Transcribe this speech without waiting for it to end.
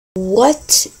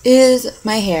What is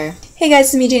my hair? Hey guys,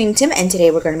 it's me, Tim, and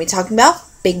today we're going to be talking about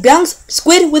Byung's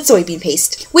Squid with soybean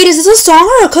paste. Wait, is this a song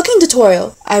or a cooking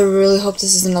tutorial? I really hope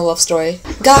this isn't a love story.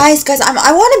 Guys,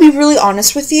 I want to be really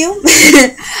honest with you.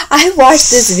 I watched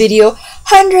this video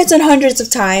hundreds and hundreds of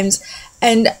times,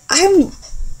 and I'm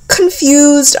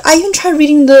confused. I even tried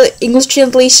reading the English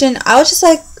translation. I was just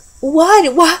like, what?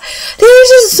 There's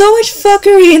just so much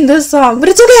fuckery in this song, but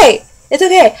it's okay. It's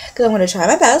okay, because I'm going to try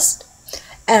my best.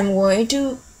 I'm going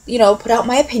to, put out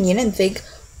my opinion and think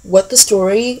what the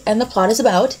story and the plot is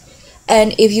about.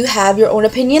 And if you have your own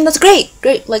opinion, that's great.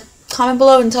 Great. Like, comment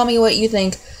below and tell me what you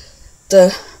think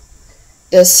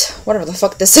whatever the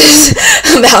fuck this is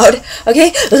about.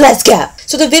 Okay, let's go.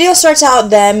 So the video starts out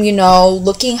them,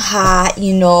 looking hot,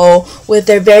 with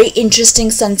their very interesting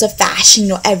sense of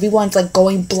fashion. Everyone's like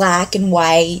going black and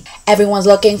white. Everyone's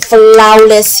looking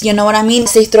flawless, you know what I mean?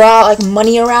 They throw out like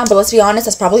money around, but let's be honest,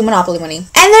 that's probably Monopoly money.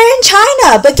 And they're in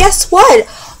China, but guess what?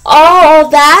 All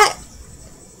that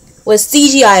was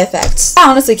CGI effects. I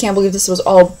honestly can't believe this was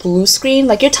all blue screen.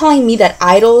 Like, you're telling me that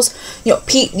idols,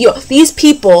 these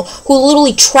people who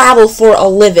literally travel for a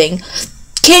living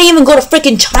can't even go to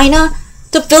freaking China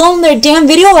to film their damn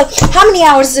video? Like, how many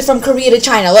hours is it from Korea to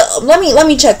China? Let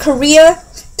me check. Korea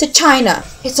to China.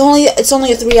 It's only a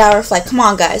 3-hour flight. Come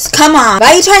on, guys. Come on. Why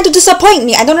are you trying to disappoint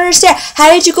me? I don't understand. How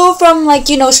did you go from, like,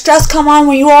 stress come on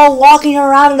when you're all walking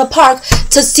around in the park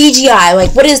to CGI?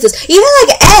 Like, what is this? Even,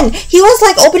 like, N, he was,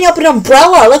 like, opening up an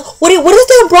umbrella. Like, what is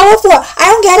the umbrella for? I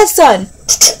don't get it, son.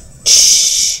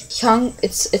 Shh. Hyung,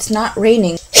 it's not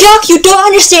raining. Hyung, you don't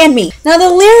understand me. Now, the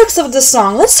lyrics of the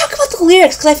song. Let's talk about the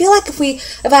lyrics, because I feel like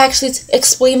if I actually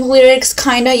explain the lyrics,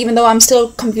 kinda, even though I'm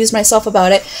still confused myself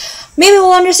about it, maybe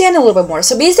we'll understand a little bit more.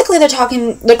 So basically they're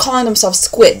calling themselves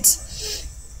squids.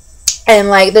 And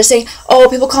like they're saying, oh,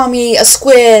 people call me a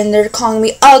squid and they're calling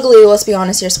me ugly. Let's be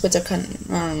honest here, squids are kind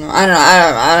of,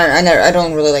 I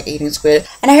don't really like eating squid.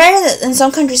 And I heard that in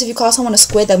some countries if you call someone a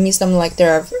squid, that means them like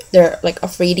they're like a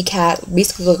fraidy cat,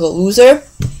 basically like a loser.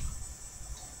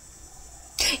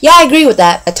 Yeah, I agree with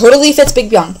that. It totally fits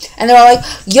Byung. And they're all like,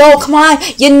 yo, come on,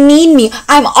 you need me.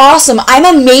 I'm awesome. I'm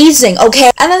amazing,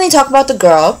 okay? And then they talk about the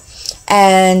girl.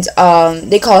 And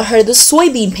they call her the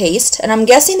soybean paste. And I'm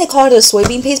guessing they call her the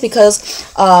soybean paste because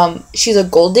she's a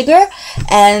gold digger.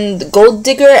 And gold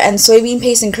digger and soybean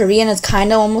paste in Korean is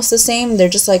kind of almost the same. They're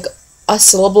just like a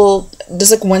syllable,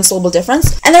 just like one syllable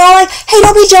difference. And they're all like, hey,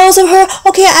 don't be jealous of her.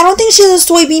 Okay, I don't think she's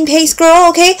a soybean paste girl,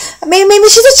 okay? Maybe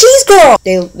she's a cheese girl.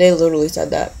 They literally said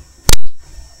that.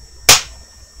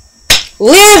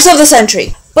 Lyrics of the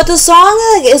century. But the song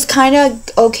is kind of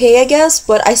okay, I guess,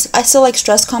 but I still like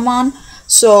Stress Come On,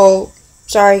 so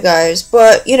sorry guys,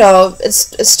 but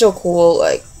it's still cool,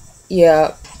 like,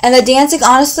 yeah. And the dancing,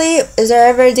 honestly, is there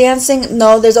ever dancing?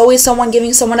 No, there's always someone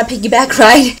giving someone a piggyback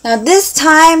ride. Now this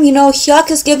time,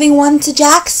 Hyuk is giving one to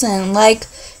Jackson. Like,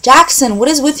 Jackson, what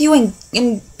is with you and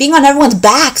being on everyone's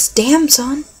backs? Damn,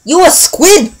 son. You a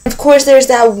squid! Of course, there's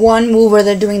that one move where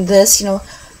they're doing this,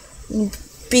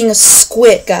 being a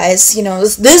squid, guys.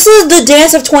 This is the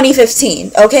dance of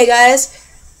 2015, okay, guys?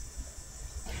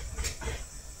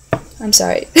 I'm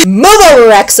sorry. Move over,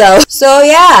 Rexo! So,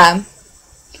 yeah.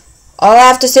 All I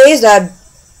have to say is that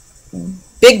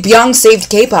Byung saved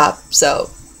K-pop, so,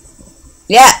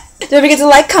 yeah. Don't forget to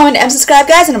like, comment, and subscribe,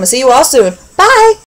 guys, and I'm gonna see you all soon. Bye!